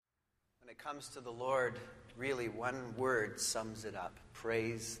it comes to the Lord, really one word sums it up.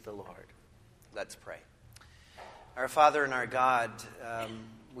 Praise the Lord. Let's pray. Our Father and our God,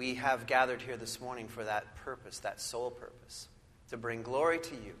 we have gathered here this morning for that purpose, that sole purpose, to bring glory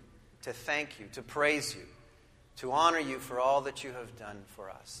to you, to thank you, to praise you, to honor you for all that you have done for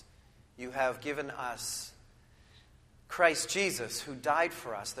us. You have given us Christ Jesus, who died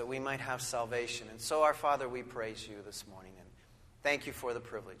for us that we might have salvation. And so, our Father, we praise you this morning and thank you for the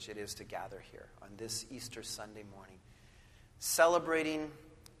privilege it is to gather here on this Easter Sunday morning, celebrating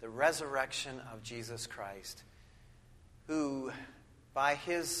the resurrection of Jesus Christ, who, by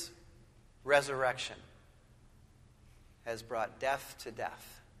his resurrection, has brought death to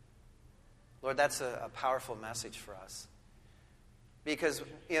death. Lord, that's a powerful message for us. Because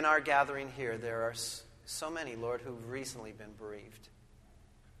in our gathering here, there are so many, Lord, who've recently been bereaved.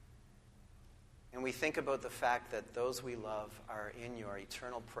 And we think about the fact that those we love are in your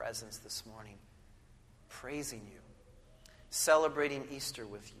eternal presence this morning, praising you, celebrating Easter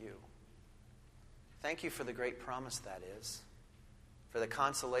with you. Thank you for the great promise that is, for the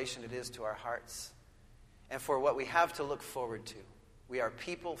consolation it is to our hearts, and for what we have to look forward to. We are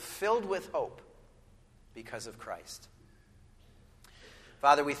people filled with hope because of Christ.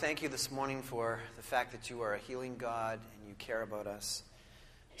 Father, we thank you this morning for the fact that you are a healing God and you care about us.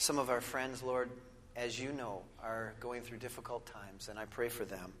 Some of our friends, Lord, as you know, are going through difficult times, and I pray for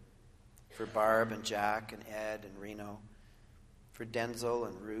them, for Barb and Jack and Ed and Reno, for Denzel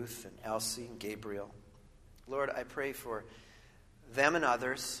and Ruth and Elsie and Gabriel. Lord, I pray for them and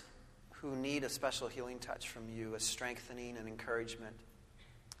others who need a special healing touch from you, a strengthening and encouragement,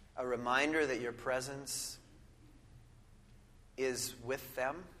 a reminder that your presence is with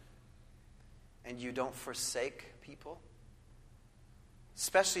them and you don't forsake people.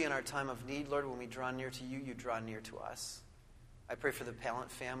 Especially in our time of need, Lord, when we draw near to you, you draw near to us. I pray for the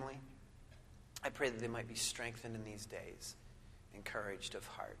Pallant family. I pray that they might be strengthened in these days, encouraged of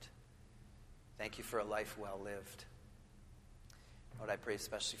heart. Thank you for a life well lived. Lord, I pray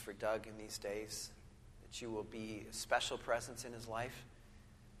especially for Doug in these days, that you will be a special presence in his life,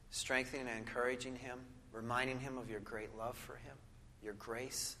 strengthening and encouraging him, reminding him of your great love for him, your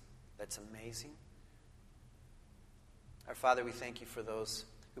grace that's amazing. Our Father, we thank you for those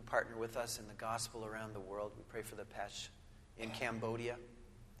who partner with us in the gospel around the world. We pray for the Pesh in Cambodia.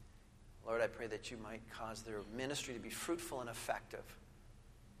 Lord, I pray that you might cause their ministry to be fruitful and effective.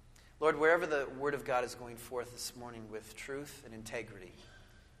 Lord, wherever the word of God is going forth this morning with truth and integrity,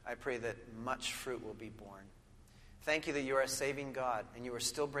 I pray that much fruit will be born. Thank you that you are a saving God and you are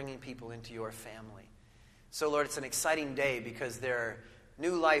still bringing people into your family. So, Lord, it's an exciting day because their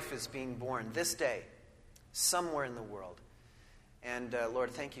new life is being born this day, somewhere in the world. And,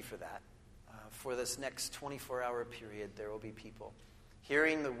 Lord, thank you for that. For this next 24-hour period, there will be people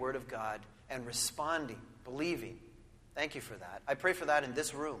hearing the word of God and responding, believing. Thank you for that. I pray for that in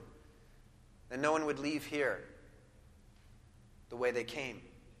this room, that no one would leave here the way they came,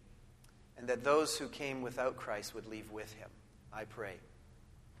 and that those who came without Christ would leave with him. I pray.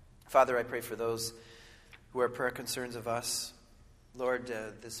 Father, I pray for those who are prayer concerns of us. Lord,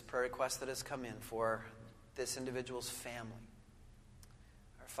 this prayer request that has come in for this individual's family.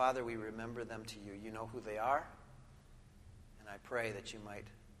 Our Father, we remember them to you. You know who they are, and I pray that you might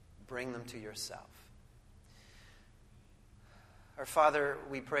bring them to yourself. Our Father,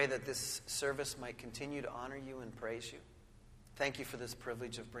 we pray that this service might continue to honor you and praise you. Thank you for this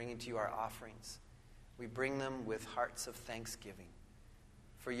privilege of bringing to you our offerings. We bring them with hearts of thanksgiving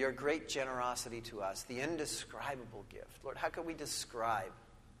for your great generosity to us, the indescribable gift. Lord, how can we describe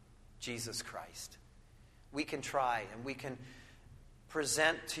Jesus Christ? We can try, and we can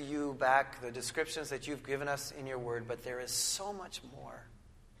present to you back the descriptions that you've given us in your word, but there is so much more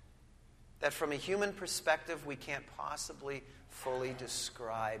that from a human perspective we can't possibly fully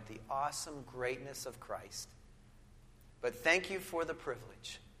describe the awesome greatness of Christ. But thank you for the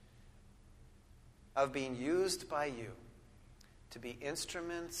privilege of being used by you to be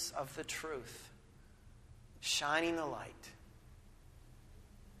instruments of the truth, shining the light.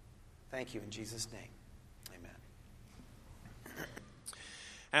 Thank you in Jesus' name. Amen.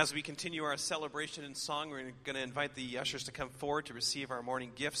 As we continue our celebration in song, we're going to invite the ushers to come forward to receive our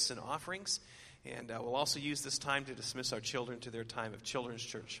morning gifts and offerings. And we'll also use this time to dismiss our children to their time of children's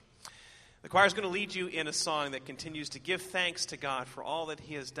church. The choir is going to lead you in a song that continues to give thanks to God for all that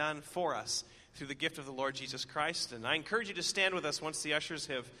he has done for us through the gift of the Lord Jesus Christ. And I encourage you to stand with us once the ushers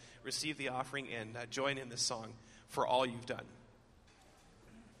have received the offering and join in this song, For All You've Done.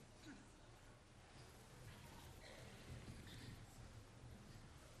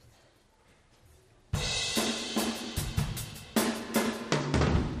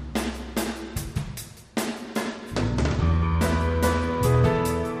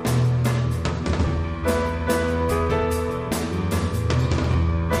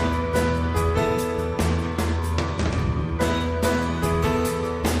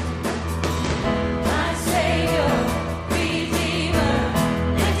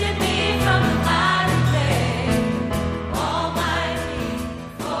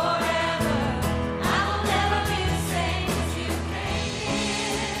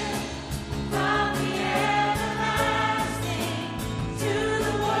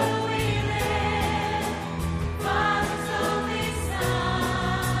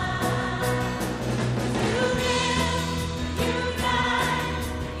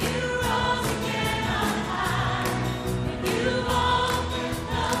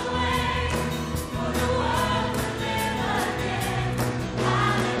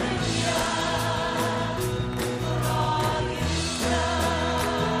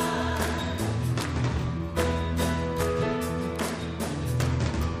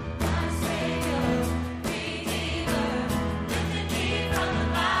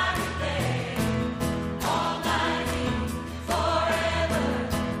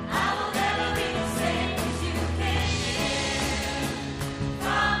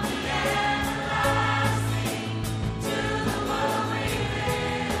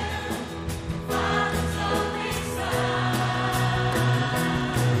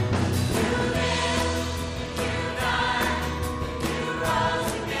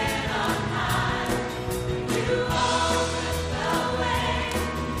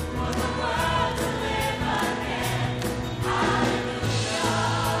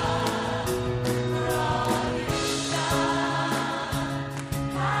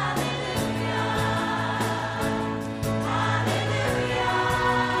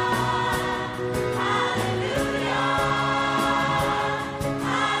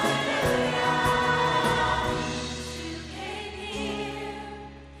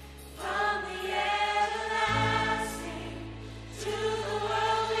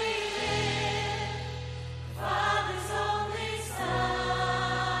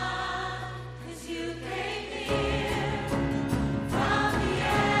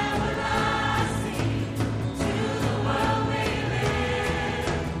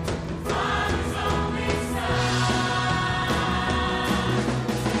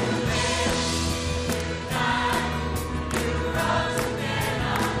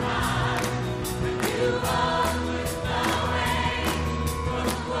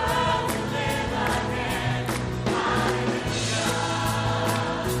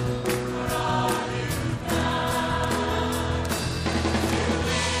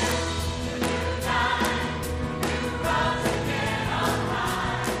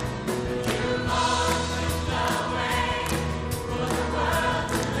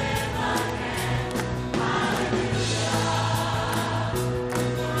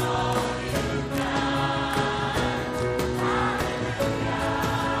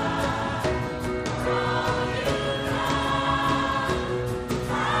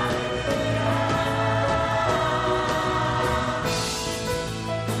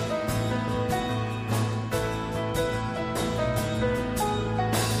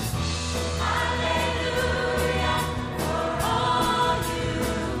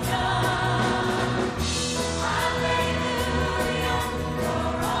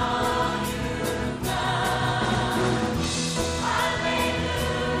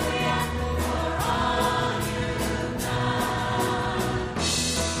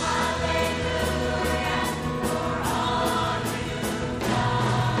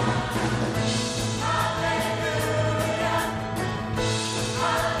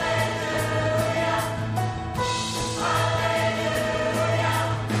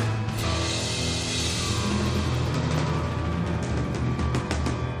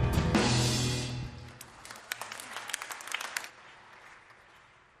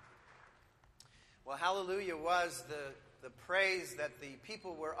 hallelujah was the praise that the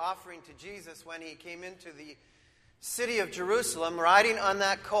people were offering to Jesus when he came into the city of Jerusalem riding on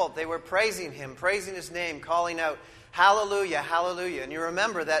that colt. They were praising him, praising his name, calling out, hallelujah, hallelujah. And you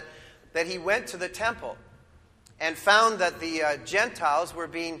remember that he went to the temple and found that the Gentiles were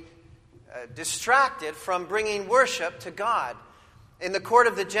being distracted from bringing worship to God. In the court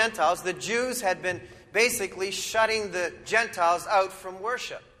of the Gentiles, the Jews had been basically shutting the Gentiles out from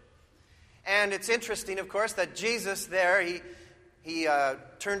worship. And it's interesting, of course, that Jesus there, he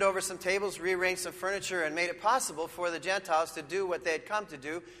turned over some tables, rearranged some furniture, and made it possible for the Gentiles to do what they had come to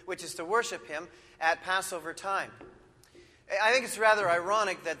do, which is to worship him at Passover time. I think it's rather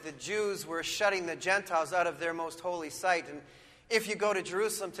ironic that the Jews were shutting the Gentiles out of their most holy site. And if you go to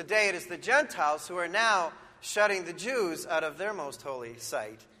Jerusalem today, it is the Gentiles who are now shutting the Jews out of their most holy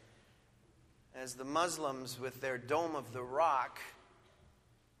site. As the Muslims, with their Dome of the Rock,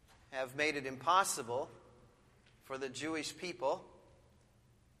 have made it impossible for the Jewish people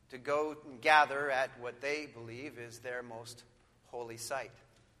to go and gather at what they believe is their most holy site.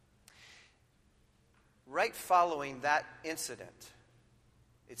 Right following that incident,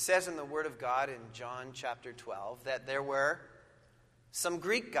 it says in the Word of God in John chapter 12 that there were some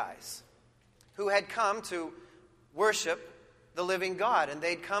Greek guys who had come to worship the living God, and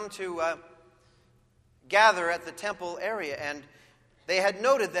they'd come to gather at the temple area, and they had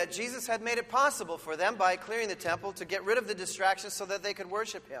noted that Jesus had made it possible for them by clearing the temple to get rid of the distractions so that they could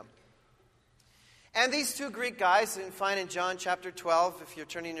worship him. And these two Greek guys, you can find in John chapter 12, if you're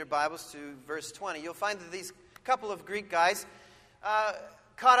turning your Bibles to verse 20, you'll find that these couple of Greek guys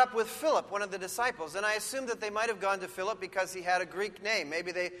caught up with Philip, one of the disciples. And I assume that they might have gone to Philip because he had a Greek name.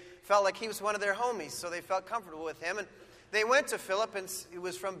 Maybe they felt like he was one of their homies, so they felt comfortable with him. And they went to Philip, and he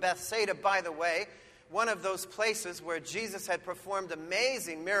was from Bethsaida, by the way, one of those places where Jesus had performed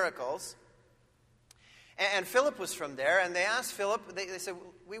amazing miracles. And Philip was from there, and they asked Philip, they said,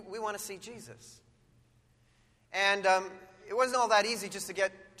 we want to see Jesus. And it wasn't all that easy just to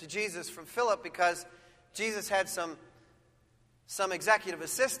get to Jesus from Philip, because Jesus had some executive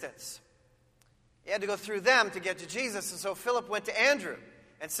assistants. He had to go through them to get to Jesus. And so Philip went to Andrew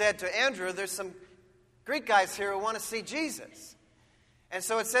and said to Andrew, there's some Greek guys here who want to see Jesus. And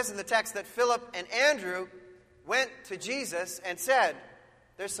so it says in the text that Philip and Andrew went to Jesus and said,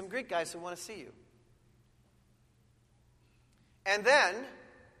 there's some Greek guys who want to see you. And then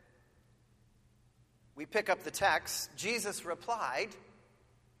we pick up the text. Jesus replied,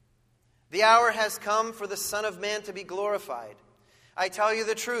 the hour has come for the Son of Man to be glorified. I tell you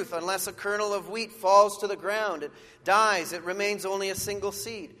the truth, unless a kernel of wheat falls to the ground, it dies, it remains only a single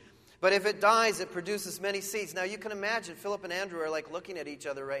seed. But if it dies, it produces many seeds. Now you can imagine Philip and Andrew are like looking at each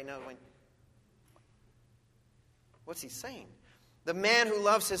other right now going, what's he saying? The man who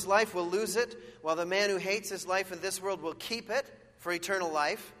loves his life will lose it, while the man who hates his life in this world will keep it for eternal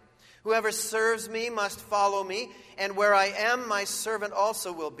life. Whoever serves me must follow me, and where I am, my servant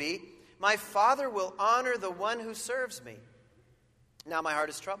also will be. My Father will honor the one who serves me. Now my heart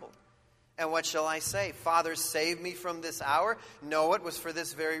is troubled. And what shall I say? Father, save me from this hour. No, it was for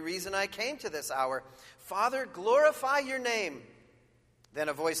this very reason I came to this hour. Father, glorify your name. Then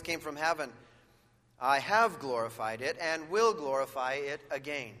a voice came from heaven. I have glorified it and will glorify it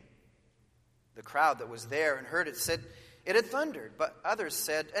again. The crowd that was there and heard it said it had thundered, but others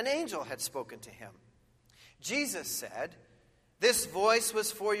said an angel had spoken to him. Jesus said, this voice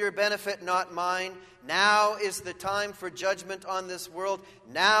was for your benefit, not mine. Now is the time for judgment on this world.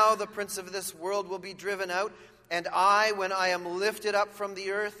 Now the prince of this world will be driven out. And I, when I am lifted up from the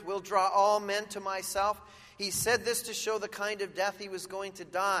earth, will draw all men to myself. He said this to show the kind of death he was going to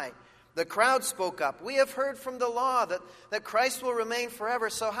die. The crowd spoke up. We have heard from the law that Christ will remain forever.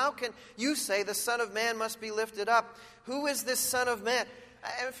 So how can you say the Son of Man must be lifted up? Who is this Son of Man?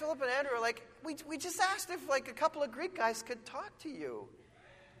 And Philip and Andrew are like, we just asked if like a couple of Greek guys could talk to you.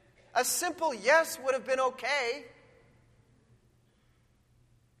 A simple yes would have been okay.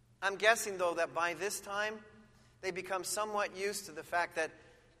 I'm guessing, though, that by this time, they become somewhat used to the fact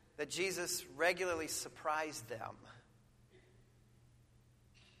that Jesus regularly surprised them.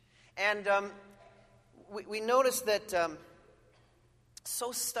 And we notice that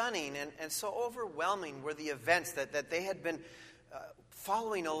so stunning and so overwhelming were the events that they had been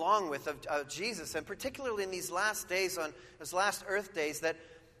following along with of Jesus, and particularly in these last days, on his last earth days, that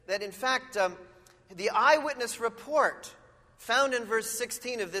in fact the eyewitness report found in verse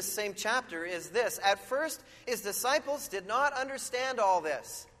 16 of this same chapter is this. At first, his disciples did not understand all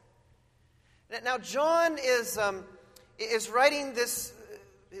this. Now, John is writing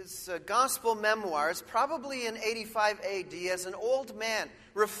his gospel memoirs probably in 85 AD as an old man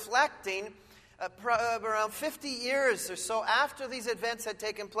reflecting around 50 years or so after these events had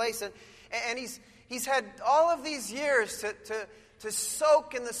taken place. And he's had all of these years to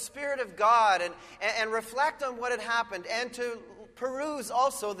soak in the Spirit of God and reflect on what had happened, and to peruse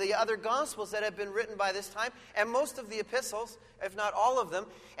also the other Gospels that have been written by this time, and most of the epistles, if not all of them.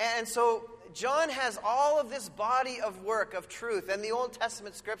 And so John has all of this body of work, of truth, and the Old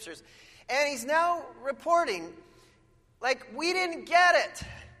Testament scriptures. And he's now reporting, like, we didn't get it.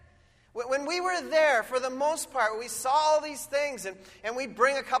 When we were there, for the most part, we saw all these things, and we'd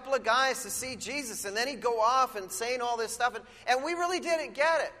bring a couple of guys to see Jesus, and then he'd go off and saying all this stuff, and we really didn't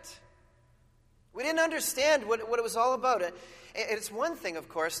get it. We didn't understand what it was all about. It's one thing, of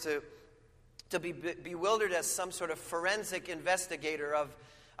course, to be bewildered as some sort of forensic investigator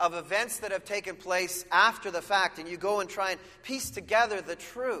of events that have taken place after the fact, and you go and try and piece together the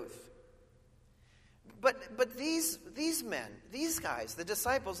truth. But these men, these guys, the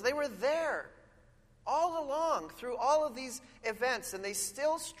disciples, they were there all along through all of these events, and they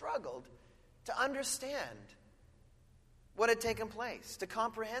still struggled to understand what had taken place, to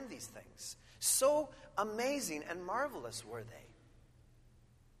comprehend these things. So amazing and marvelous were they.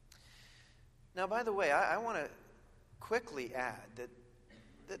 Now, by the way, I want to quickly add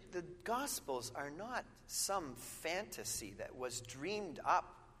that the Gospels are not some fantasy that was dreamed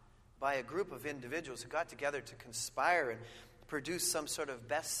up by a group of individuals who got together to conspire and produce some sort of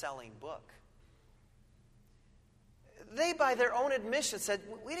best-selling book. They, by their own admission, said,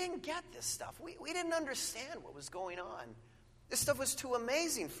 we didn't get this stuff. We didn't understand what was going on. This stuff was too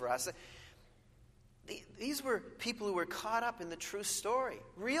amazing for us. These were people who were caught up in the true story.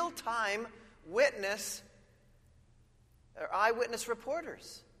 Real-time witness, or eyewitness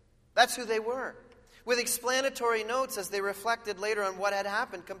reporters. That's who they were. With explanatory notes as they reflected later on what had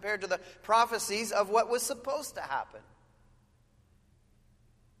happened compared to the prophecies of what was supposed to happen.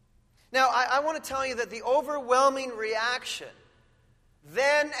 Now, I want to tell you that the overwhelming reaction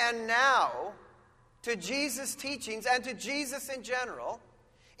then and now to Jesus' teachings and to Jesus in general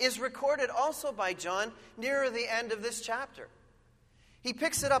is recorded also by John nearer the end of this chapter. He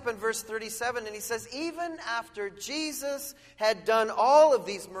picks it up in verse 37, and he says, even after Jesus had done all of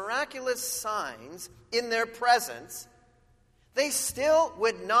these miraculous signs in their presence, they still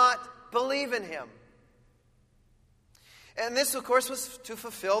would not believe in him. And this, of course, was to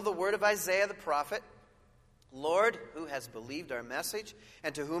fulfill the word of Isaiah the prophet. Lord, who has believed our message,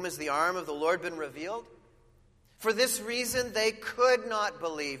 and to whom has the arm of the Lord been revealed? For this reason they could not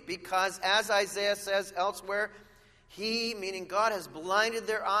believe, because, as Isaiah says elsewhere, He, meaning God, has blinded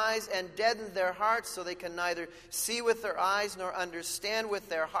their eyes and deadened their hearts, so they can neither see with their eyes nor understand with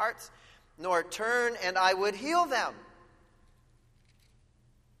their hearts, nor turn, and I would heal them.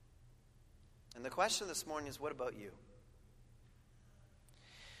 And the question this morning is, what about you?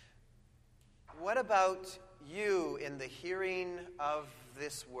 What about you in the hearing of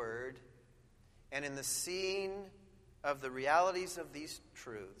this word and in the seeing of the realities of these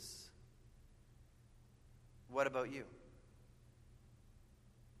truths? What about you?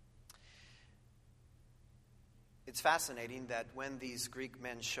 It's fascinating that when these Greek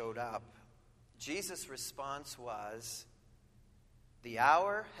men showed up, Jesus' response was, the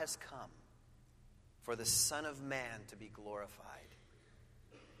hour has come for the Son of Man to be glorified.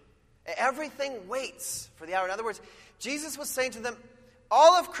 Everything waits for the hour. In other words, Jesus was saying to them,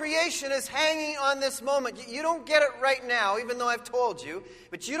 all of creation is hanging on this moment. You don't get it right now, even though I've told you,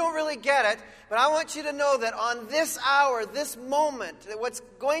 but you don't really get it. But I want you to know that on this hour, this moment, what's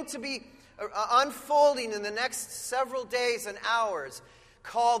going to be unfolding in the next several days and hours,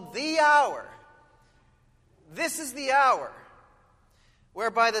 called the hour, this is the hour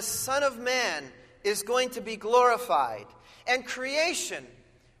whereby the Son of Man is going to be glorified. And creation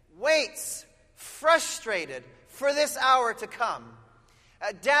waits, frustrated, for this hour to come.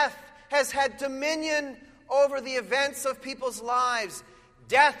 Death has had dominion over the events of people's lives.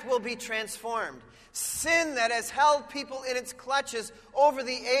 Death will be transformed. Sin that has held people in its clutches over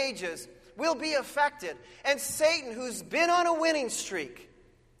the ages will be affected. And Satan, who's been on a winning streak,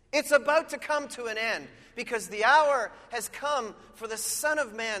 it's about to come to an end because the hour has come for the Son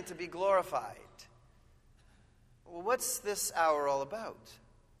of Man to be glorified. Well, what's this hour all about?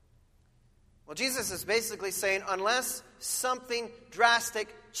 Well, Jesus is basically saying, unless something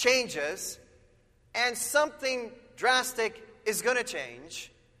drastic changes, and something drastic is going to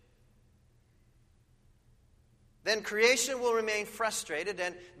change, then creation will remain frustrated,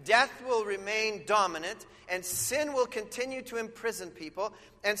 and death will remain dominant, and sin will continue to imprison people,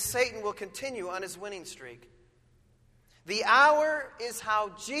 and Satan will continue on his winning streak. The hour is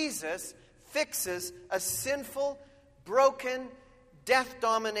how Jesus fixes a sinful, broken,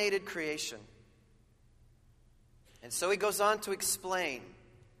 death-dominated creation. And so he goes on to explain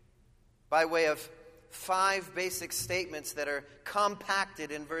by way of 5 basic statements that are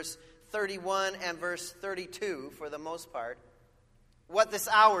compacted in verse 31 and verse 32 for the most part, what this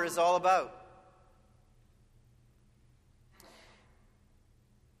hour is all about.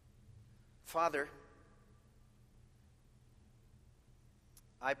 Father,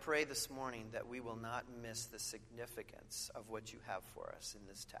 I pray this morning that we will not miss the significance of what you have for us in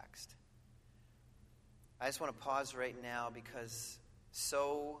this text. I just want to pause right now because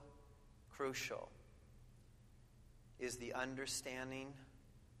so crucial is the understanding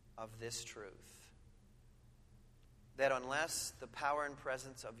of this truth. That unless the power and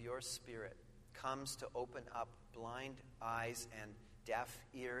presence of your Spirit comes to open up blind eyes and deaf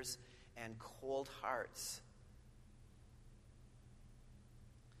ears and cold hearts,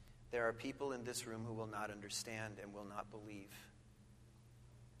 there are people in this room who will not understand and will not believe.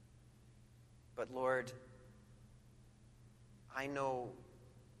 But Lord, I know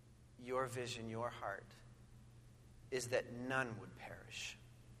your vision, your heart, is that none would perish.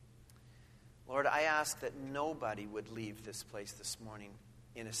 Lord, I ask that nobody would leave this place this morning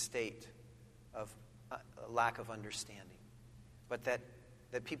in a state of lack of understanding, but that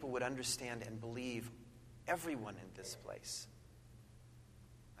people would understand and believe, everyone in this place.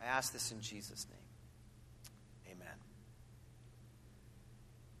 I ask this in Jesus' name. Amen.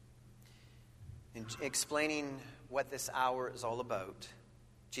 In explaining what this hour is all about,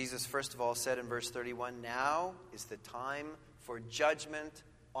 Jesus first of all said in verse 31, now is the time for judgment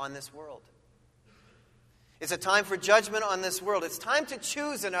on this world. It's a time for judgment on this world. It's time to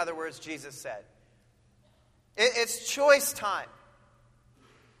choose, in other words, Jesus said. It's choice time.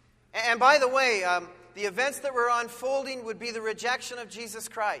 And by the way, the events that were unfolding would be the rejection of Jesus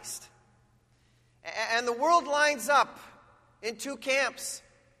Christ. And the world lines up in 2 camps.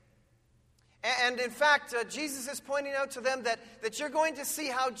 And in fact, Jesus is pointing out to them that you're going to see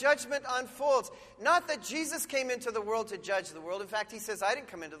how judgment unfolds. Not that Jesus came into the world to judge the world. In fact, he says, I didn't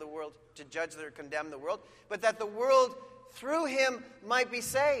come into the world to judge or condemn the world, but that the world through him might be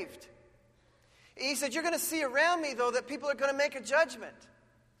saved. He said, you're going to see around me, though, that people are going to make a judgment.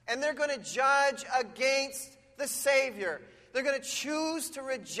 And they're going to judge against the Savior. They're going to choose to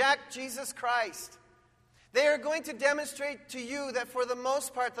reject Jesus Christ. They are going to demonstrate to you that for the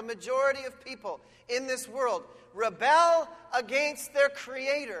most part, the majority of people in this world rebel against their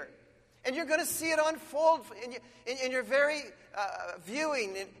Creator. And you're going to see it unfold in your very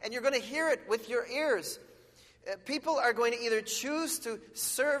viewing, and you're going to hear it with your ears. People are going to either choose to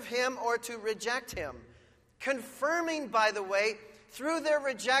serve Him or to reject Him, confirming, by the way, through their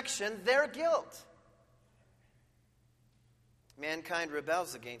rejection, their guilt. Mankind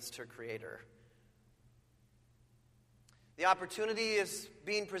rebels against her Creator. The opportunity is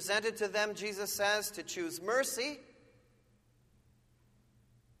being presented to them, Jesus says, to choose mercy,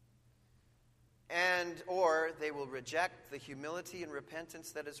 or they will reject the humility and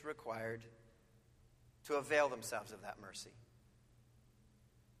repentance that is required to avail themselves of that mercy.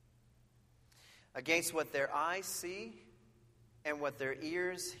 Against what their eyes see and what their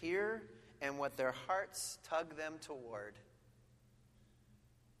ears hear and what their hearts tug them toward.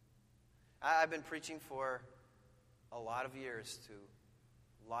 I've been preaching for a lot of years to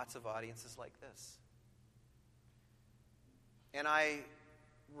lots of audiences like this. And I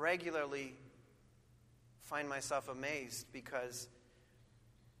regularly find myself amazed because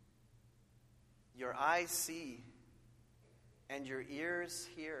your eyes see and your ears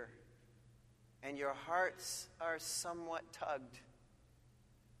hear and your hearts are somewhat tugged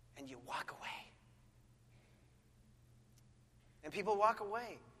and you walk away. And people walk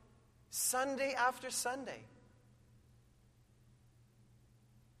away Sunday after Sunday,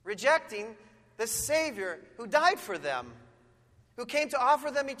 rejecting the Savior who died for them, who came to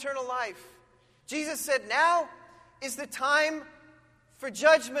offer them eternal life. Jesus said, now is the time for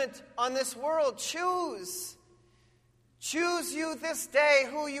judgment on this world. Choose. Choose you this day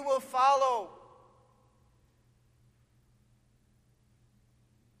who you will follow.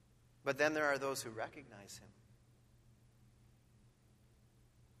 But then there are those who recognize Him.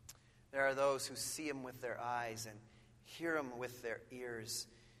 There are those who see Him with their eyes and hear Him with their ears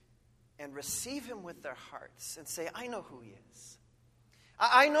and receive Him with their hearts and say, I know who He is.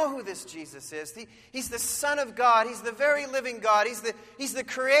 I know who this Jesus is. He's the Son of God. He's the very living God. He's the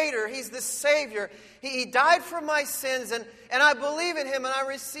Creator. He's the Savior. He died for my sins, and I believe in Him, and I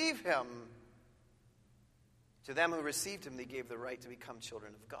receive Him. To them who received Him, they gave the right to become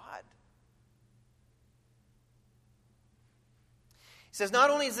children of God. He says, not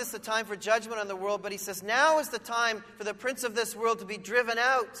only is this the time for judgment on the world, but He says, now is the time for the prince of this world to be driven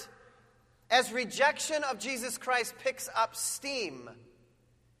out. as rejection of Jesus Christ picks up steam,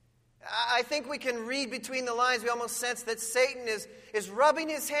 I think we can read between the lines. We almost sense that Satan is rubbing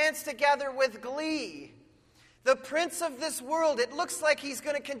his hands together with glee. The prince of this world, it looks like he's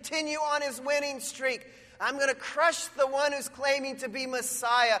going to continue on his winning streak. I'm going to crush the one who's claiming to be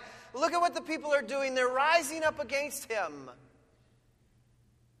Messiah. Look at what the people are doing. They're rising up against him.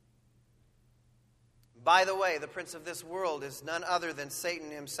 By the way, the prince of this world is none other than Satan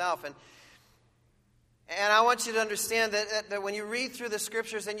himself. And I want you to understand that when you read through the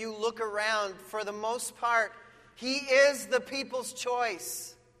scriptures and you look around, for the most part, he is the people's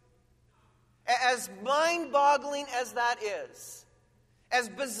choice. As mind-boggling as that is, as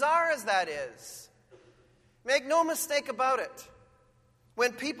bizarre as that is, make no mistake about it.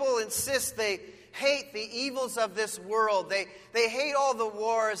 When people insist they hate the evils of this world, they hate all the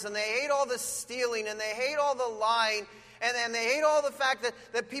wars, and they hate all the stealing, and they hate all the lying, and they hate all the fact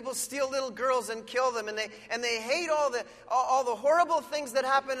that people steal little girls and kill them, and they hate all the horrible things that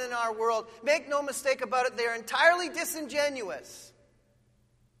happen in our world. Make no mistake about it, they are entirely disingenuous.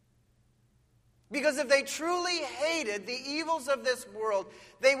 Because if they truly hated the evils of this world,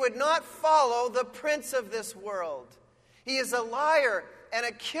 they would not follow the prince of this world. He is a liar and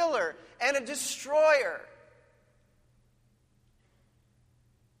a killer and a destroyer.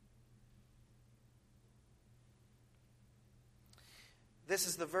 This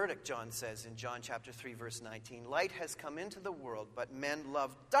is the verdict, John says in John chapter 3, verse 19. Light has come into the world, but men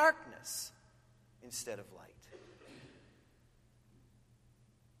love darkness instead of light.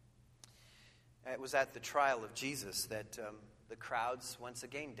 It was at the trial of Jesus that the crowds once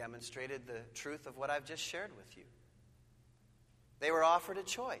again demonstrated the truth of what I've just shared with you. They were offered a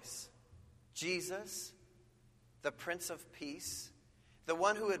choice. Jesus, the Prince of Peace, the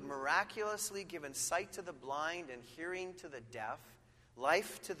one who had miraculously given sight to the blind and hearing to the deaf,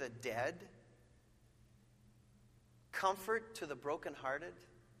 life to the dead, comfort to the brokenhearted,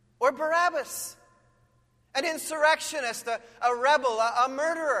 or Barabbas, an insurrectionist, a rebel, a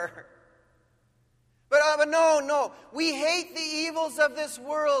murderer. But no, we hate the evils of this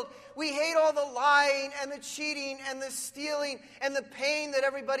world. We hate all the lying and the cheating and the stealing and the pain that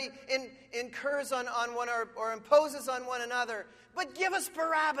everybody incurs on one or imposes on one another. But give us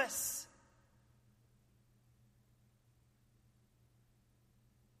Barabbas.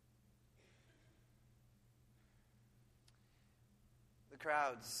 The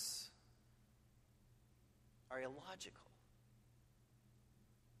crowds are illogical.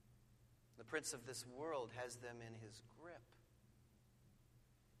 The prince of this world has them in his grip.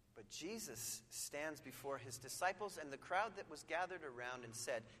 But Jesus stands before his disciples and the crowd that was gathered around and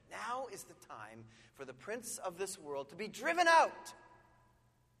said, now is the time for the prince of this world to be driven out.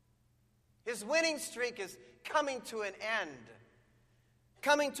 His winning streak is coming to an end,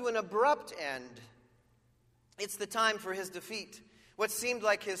 coming to an abrupt end. It's the time for his defeat. What seemed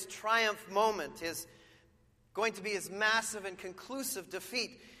like his triumph moment is going to be his massive and conclusive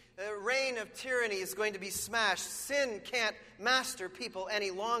defeat. The reign of tyranny is going to be smashed. Sin can't master people any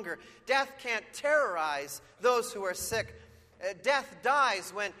longer. Death can't terrorize those who are sick. Death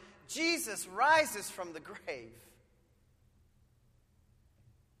dies when Jesus rises from the grave.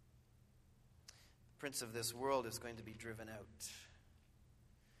 The prince of this world is going to be driven out.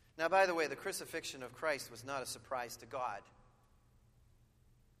 Now, by the way, the crucifixion of Christ was not a surprise to God.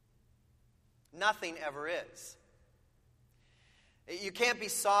 Nothing ever is. You can't be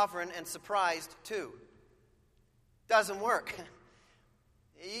sovereign and surprised too. Doesn't work.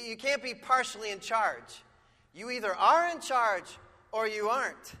 You can't be partially in charge. You either are in charge or you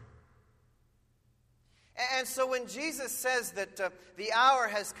aren't. And so when Jesus says that the hour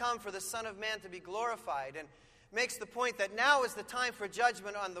has come for the Son of Man to be glorified, and makes the point that now is the time for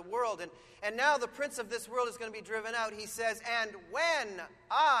judgment on the world, and now the prince of this world is going to be driven out, he says, and when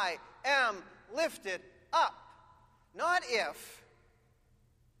I am lifted up, not if.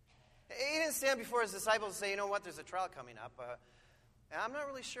 He didn't stand before his disciples and say, you know what, there's a trial coming up. And I'm not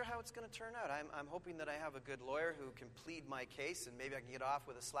really sure how it's going to turn out. I'm hoping that I have a good lawyer who can plead my case, and maybe I can get off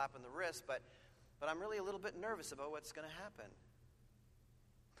with a slap in the wrist, but I'm really a little bit nervous about what's going to happen.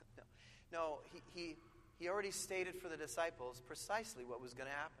 No, he already stated for the disciples precisely what was going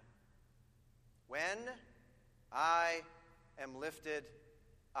to happen. When I am lifted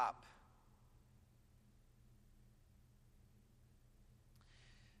up.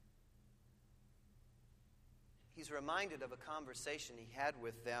 He's reminded of a conversation he had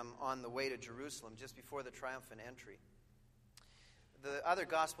with them on the way to Jerusalem just before the triumphant entry. The other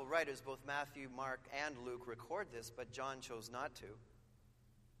gospel writers, both Matthew, Mark, and Luke, record this, but John chose not to.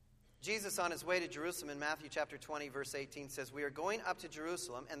 Jesus on his way to Jerusalem in Matthew chapter 20, verse 18 says, "We are going up to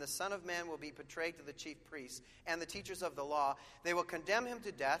Jerusalem, and the Son of Man will be betrayed to the chief priests and the teachers of the law. They will condemn him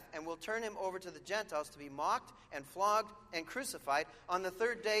to death and will turn him over to the Gentiles to be mocked and flogged and crucified. On the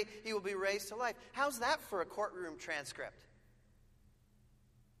third day, he will be raised to life." How's that for a courtroom transcript?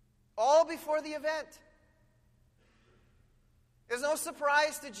 All before the event. There's no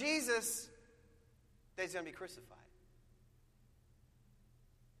surprise to Jesus that he's going to be crucified.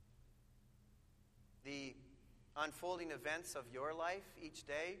 The unfolding events of your life each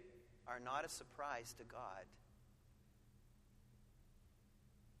day are not a surprise to God.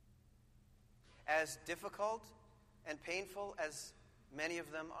 As difficult and painful as many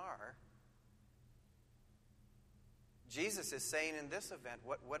of them are, Jesus is saying in this event,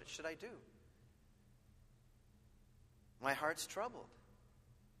 what should I do? My heart's troubled.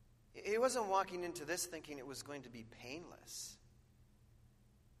 He wasn't walking into this thinking it was going to be painless.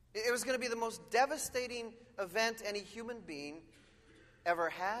 It was going to be the most devastating event any human being ever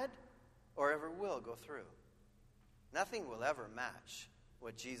had or ever will go through. Nothing will ever match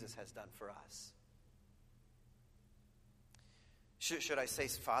what Jesus has done for us. Should I say,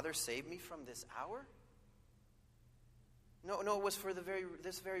 "Father, save me from this hour"? No, it was for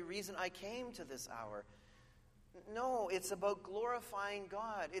this very reason I came to this hour. No, it's about glorifying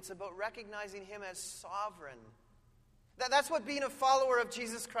God. It's about recognizing him as sovereign. That's what being a follower of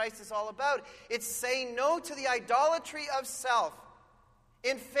Jesus Christ is all about. It's saying no to the idolatry of self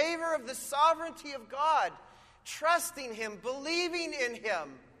in favor of the sovereignty of God, trusting him, believing in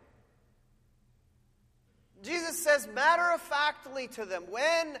him. Jesus says matter-of-factly to them,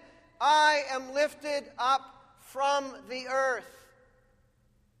 "When I am lifted up from the earth."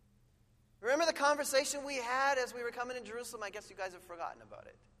 Remember the conversation we had as we were coming to Jerusalem? I guess you guys have forgotten about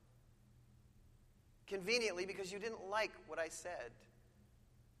it. Conveniently, because you didn't like what I said.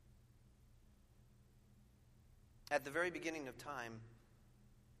 At the very beginning of time,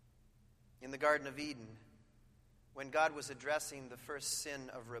 in the Garden of Eden, when God was addressing the first sin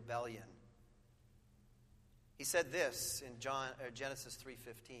of rebellion, he said this in Genesis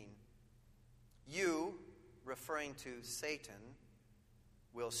 3:15, "You," referring to Satan,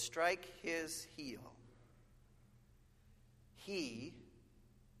 "will strike his heel. He,"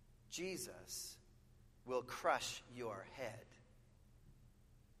 Jesus, "will crush your head."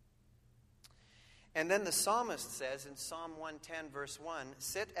 And then the psalmist says in Psalm 110, verse 1,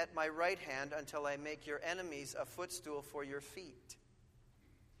 "Sit at my right hand until I make your enemies a footstool for your feet."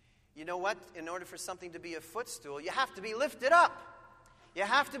 You know what? In order for something to be a footstool, you have to be lifted up. You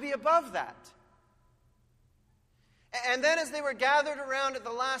have to be above that. And then as they were gathered around at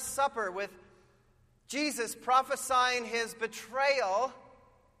the Last Supper with Jesus prophesying his betrayal,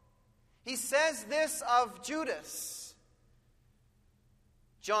 he says this of Judas.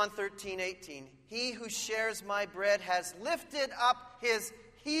 John 13:18, "He who shares my bread has lifted up his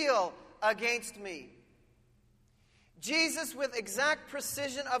heel against me." Jesus, with exact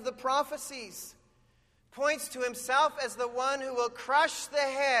precision of the prophecies, points to himself as the one who will crush the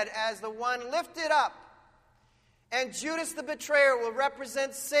head, as the one lifted up. And Judas the betrayer will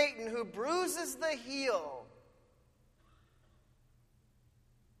represent Satan, who bruises the heel.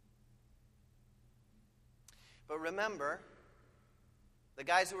 But remember, the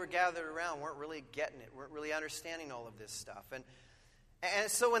guys who were gathered around weren't really getting it, weren't really understanding all of this stuff. And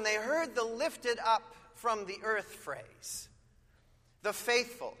so when they heard the "lifted up from the earth" phrase, the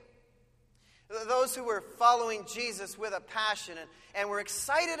faithful, those who were following Jesus with a passion and were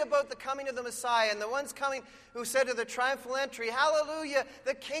excited about the coming of the Messiah, and the ones coming who said to the triumphal entry, "Hallelujah,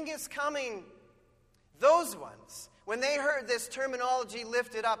 the King is coming." Those ones, when they heard this terminology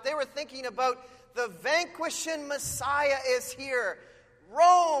 "lifted up," they were thinking about the vanquishing Messiah is here.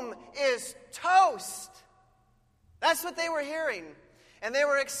 Rome is toast. That's what they were hearing. And they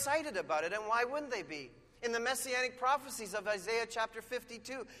were excited about it. And why wouldn't they be? In the Messianic prophecies of Isaiah chapter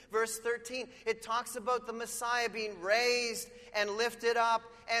 52, verse 13, it talks about the Messiah being raised and lifted up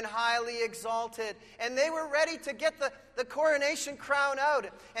and highly exalted. And they were ready to get the coronation crown out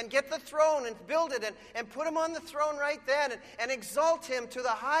and get the throne and build it and put him on the throne right then and exalt him to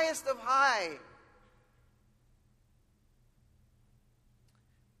the highest of high.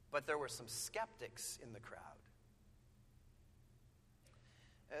 But there were some skeptics in the crowd.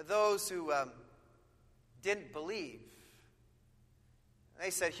 Those who didn't believe.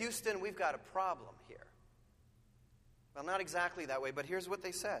 They said, "Houston, we've got a problem here." Well, not exactly that way, but here's what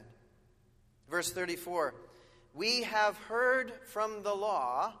they said. Verse 34, "We have heard from the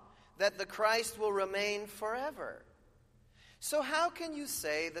law that the Christ will remain forever. So how can you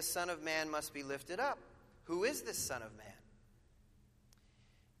say the Son of Man must be lifted up? Who is this Son of Man?"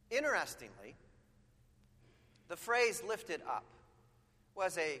 Interestingly, the phrase lifted up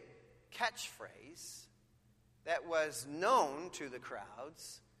was a catchphrase that was known to the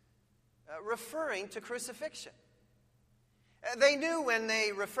crowds, referring to crucifixion. They knew when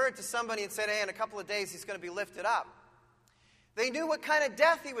they referred to somebody and said, hey, in a couple of days he's going to be lifted up. They knew what kind of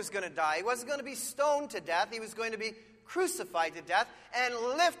death he was going to die. He wasn't going to be stoned to death. He was going to be crucified to death and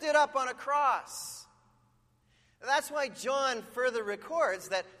lifted up on a cross. That's why John further records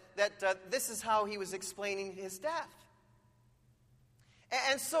that this is how he was explaining his death.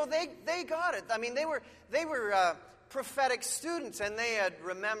 And so they got it. I mean, they were prophetic students, and they had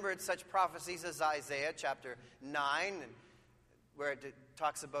remembered such prophecies as Isaiah chapter 9, where it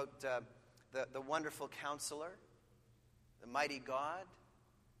talks about the wonderful counselor, the mighty God,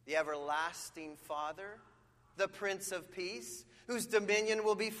 the everlasting Father, the Prince of Peace, whose dominion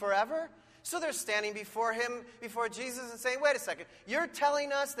will be forever. So they're standing before him, before Jesus, and saying, wait a second, you're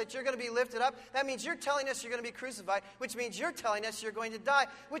telling us that you're going to be lifted up? That means you're telling us you're going to be crucified, which means you're telling us you're going to die,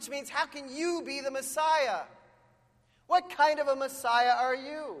 which means how can you be the Messiah? What kind of a Messiah are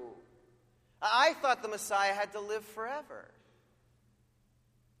you? I thought the Messiah had to live forever.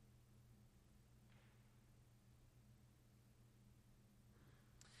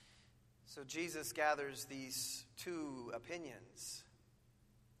 So Jesus gathers these two opinions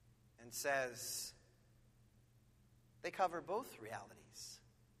and says they cover both realities.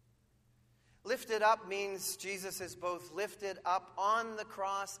 Lifted up means Jesus is both lifted up on the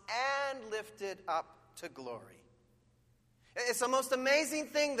cross and lifted up to glory. It's the most amazing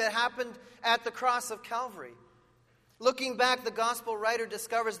thing that happened at the cross of Calvary. Looking back, the gospel writer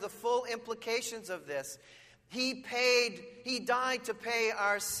discovers the full implications of this. He died to pay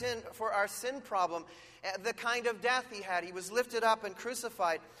for our sin problem, the kind of death he had. He was lifted up and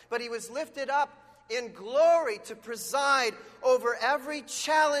crucified, but he was lifted up in glory to preside over every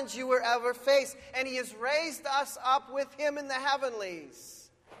challenge you will ever face, and he has raised us up with him in the heavenlies.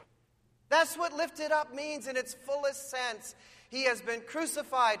 That's what lifted up means in its fullest sense. He has been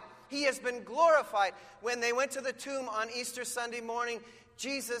crucified. He has been glorified. When they went to the tomb on Easter Sunday morning,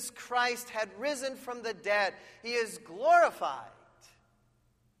 Jesus Christ had risen from the dead. He is glorified.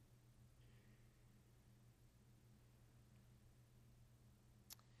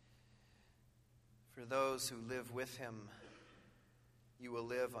 For those who live with him, you will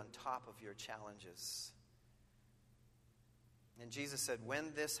live on top of your challenges. And Jesus said,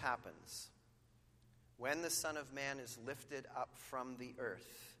 when this happens, when the Son of Man is lifted up from the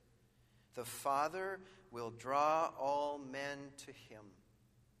earth, the Father will draw all men to him.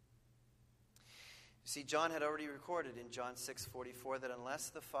 You see, John had already recorded in John 6:44 that unless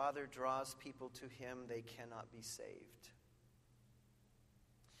the Father draws people to him, they cannot be saved.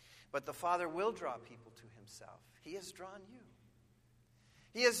 But the Father will draw people to himself. He has drawn you.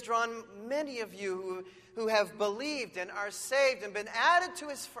 He has drawn many of you who have believed and are saved and been added to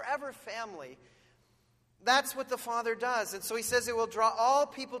his forever family. That's what the Father does. And so he says he will draw all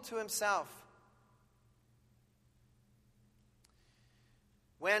people to himself.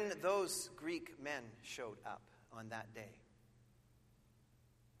 When those Greek men showed up on that day,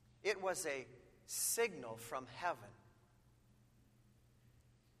 it was a signal from heaven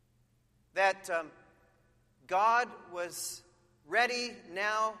that God was ready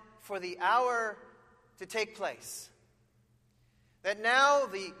now for the hour to take place. That now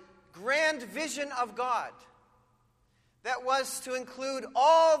the grand vision of God, that was to include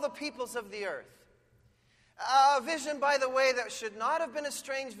all the peoples of the earth. A vision, by the way, that should not have been a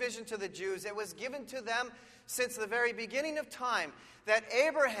strange vision to the Jews. It was given to them since the very beginning of time, that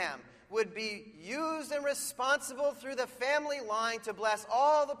Abraham would be used and responsible through the family line to bless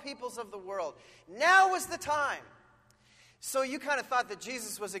all the peoples of the world. Now was the time. So you kind of thought that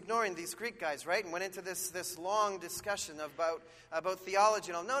Jesus was ignoring these Greek guys, right? And went into this long discussion about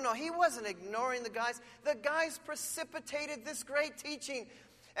theology. No, he wasn't ignoring the guys. The guys precipitated this great teaching.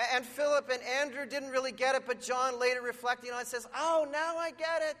 And Philip and Andrew didn't really get it, but John, later reflecting on it, says, oh, now I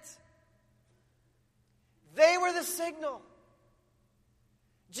get it. They were the signal.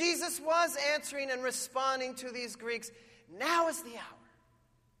 Jesus was answering and responding to these Greeks. Now is the hour.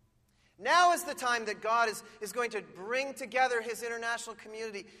 Now is the time that God is going to bring together his international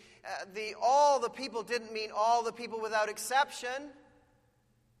community. All the people didn't mean all the people without exception.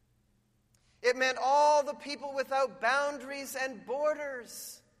 It meant all the people without boundaries and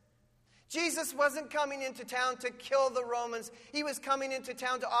borders. Jesus wasn't coming into town to kill the Romans. He was coming into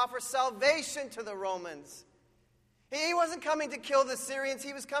town to offer salvation to the Romans. He wasn't coming to kill the Syrians.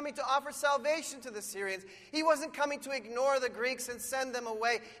 He was coming to offer salvation to the Syrians. He wasn't coming to ignore the Greeks and send them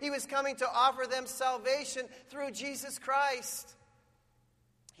away. He was coming to offer them salvation through Jesus Christ.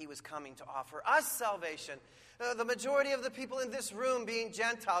 He was coming to offer us salvation. The majority of the people in this room being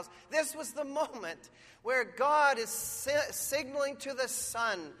Gentiles, this was the moment where God is signaling to the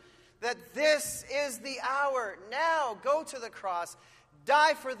Son that this is the hour. Now go to the cross,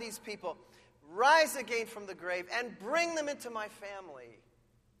 die for these people, rise again from the grave, and bring them into my family.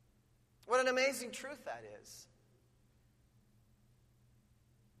 What an amazing truth that is.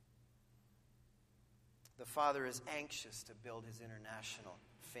 The Father is anxious to build his international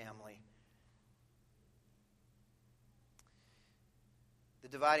family. The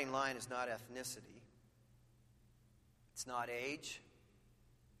dividing line is not ethnicity. It's not age.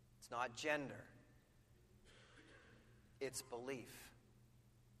 It's not gender. It's belief.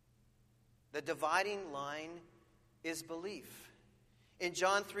 The dividing line is belief. In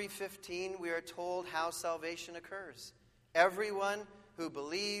John 3:15, we are told how salvation occurs. Everyone who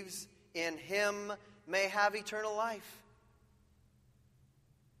believes in him may have eternal life.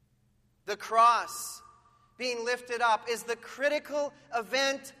 The cross being lifted up is the critical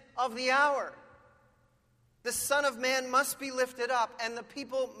event of the hour. The Son of Man must be lifted up, and the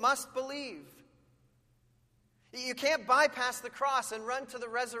people must believe. You can't bypass the cross and run to the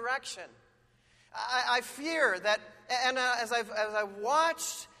resurrection. I fear that, and as I've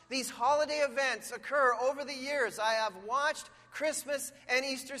watched these holiday events occur over the years, I have watched Christmas and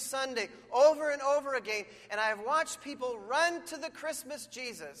Easter Sunday over and over again, and I have watched people run to the Christmas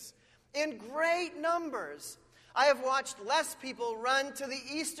Jesus in great numbers. I have watched less people run to the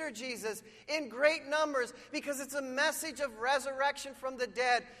Easter Jesus in great numbers because it's a message of resurrection from the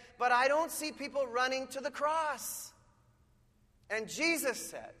dead, but I don't see people running to the cross. And Jesus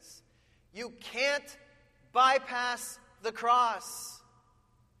says, you can't bypass the cross.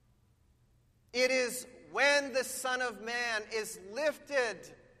 It is when the Son of Man is lifted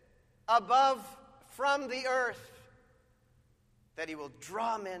above from the earth that he will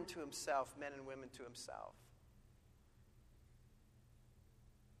draw men to himself, men and women to himself.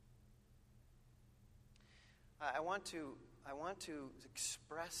 I want to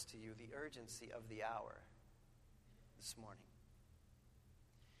express to you the urgency of the hour this morning.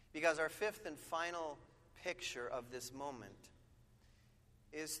 Because our fifth and final picture of this moment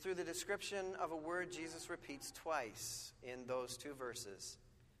is through the description of a word Jesus repeats twice in those two verses.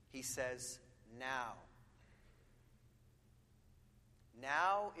 He says, now.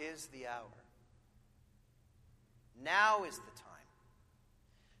 Now is the hour. Now is the time.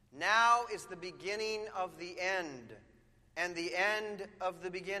 Now is the beginning of the end, and the end of the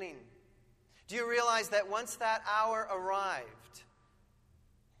beginning. Do you realize that once that hour arrived,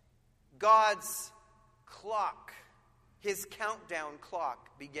 God's clock, his countdown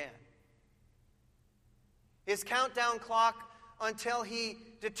clock began? His countdown clock until he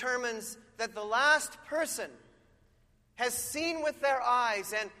determines that the last person has seen with their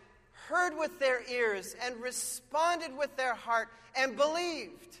eyes and heard with their ears and responded with their heart and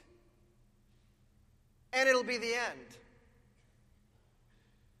believed. And it'll be the end.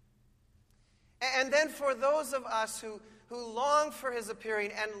 And then for those of us who long for his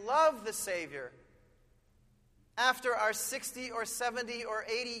appearing and love the Savior, after our 60 or 70 or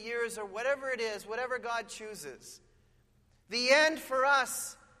 80 years or whatever it is, whatever God chooses, the end for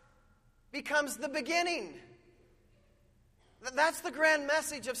us becomes the beginning. That's the grand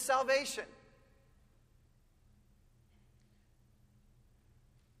message of salvation.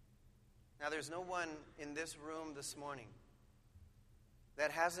 Now, there's no one in this room this morning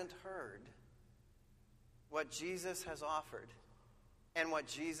that hasn't heard what Jesus has offered and what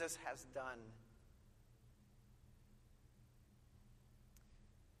Jesus has done.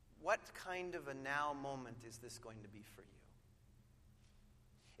 What kind of a now moment is this going to be for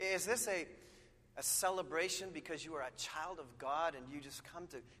you? Is this a celebration because you are a child of God and you just come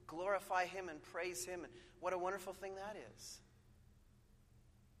to glorify him and praise him? And what a wonderful thing that is.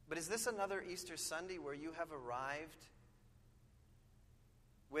 But is this another Easter Sunday where you have arrived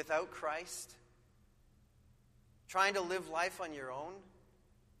without Christ, trying to live life on your own?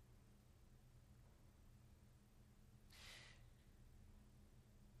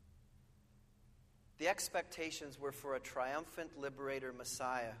 The expectations were for a triumphant liberator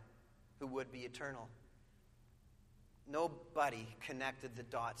Messiah who would be eternal. Nobody connected the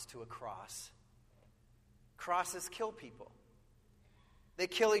dots to a cross. Crosses kill people. They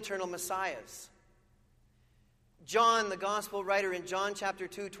kill eternal messiahs. John, the gospel writer in John chapter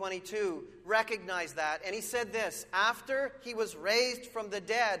 2:22, recognized that, and he said this: after he was raised from the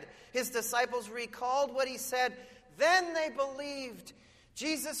dead, his disciples recalled what he said. Then they believed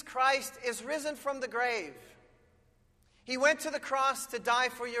Jesus Christ is risen from the grave. He went to the cross to die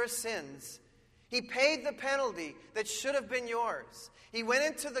for your sins. He paid the penalty that should have been yours. He went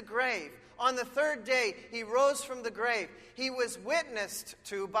into the grave. On the third day, he rose from the grave. He was witnessed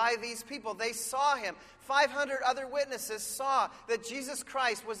to by these people. They saw him. 500 other witnesses saw that Jesus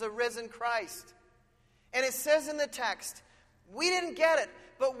Christ was a risen Christ. And it says in the text, we didn't get it,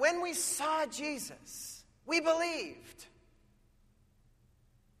 but when we saw Jesus, we believed.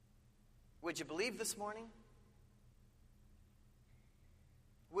 Would you believe this morning?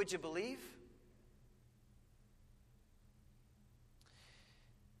 Would you believe?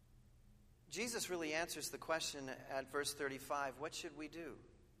 Jesus really answers the question at verse 35, what should we do?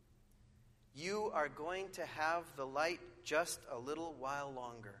 You are going to have the light just a little while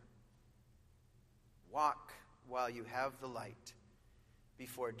longer. Walk while you have the light,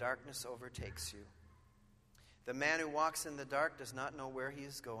 before darkness overtakes you. The man who walks in the dark does not know where he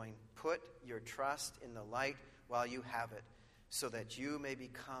is going. Put your trust in the light while you have it, so that you may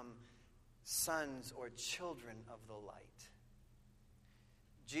become sons or children of the light.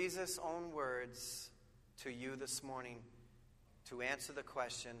 Jesus' own words to you this morning to answer the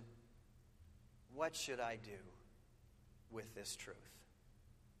question, what should I do with this truth?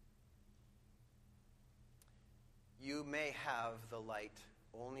 You may have the light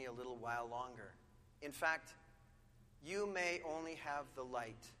only a little while longer. In fact, you may only have the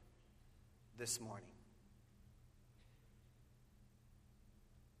light this morning.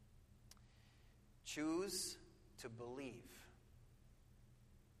 Choose to believe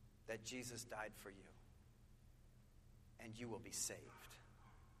that Jesus died for you, and you will be saved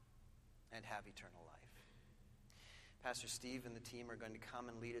and have eternal life. Pastor Steve and the team are going to come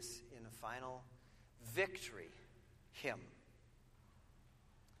and lead us in a final victory hymn.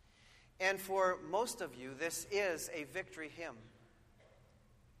 And for most of you, this is a victory hymn.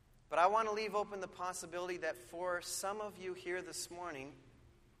 But I want to leave open the possibility that for some of you here this morning,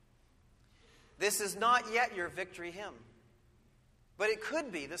 this is not yet your victory hymn. But it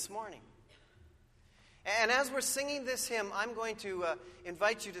could be this morning. And as we're singing this hymn, I'm going to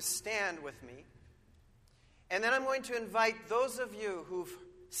invite you to stand with me. And then I'm going to invite those of you who've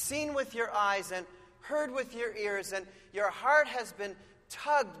seen with your eyes and heard with your ears, and your heart has been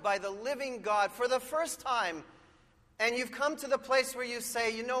tugged by the living God for the first time, and you've come to the place where you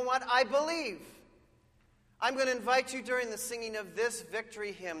say, you know what, I believe. I'm going to invite you during the singing of this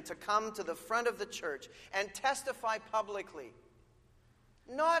victory hymn to come to the front of the church and testify publicly.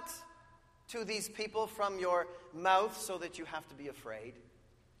 Not to these people from your mouth so that you have to be afraid,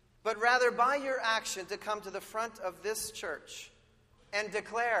 but rather by your action to come to the front of this church and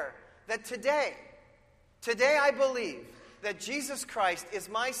declare that today I believe that Jesus Christ is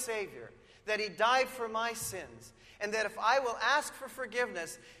my Savior, that He died for my sins, and that if I will ask for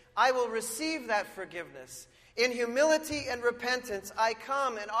forgiveness, I will receive that forgiveness. In humility and repentance, I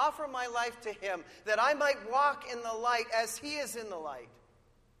come and offer my life to Him, that I might walk in the light as He is in the light.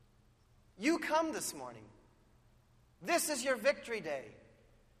 You come this morning. This is your victory day.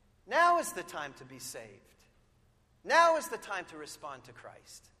 Now is the time to be saved. Now is the time to respond to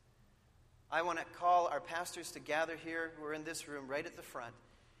Christ. I want to call our pastors to gather here who are in this room right at the front.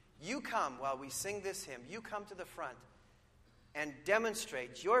 You come while we sing this hymn. You come to the front and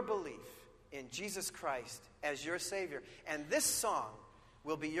demonstrate your belief in Jesus Christ as your Savior. And this song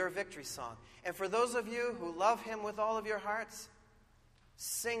will be your victory song. And for those of you who love Him with all of your hearts,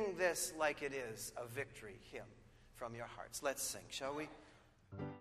 sing this like it is a victory hymn from your hearts. Let's sing, shall we?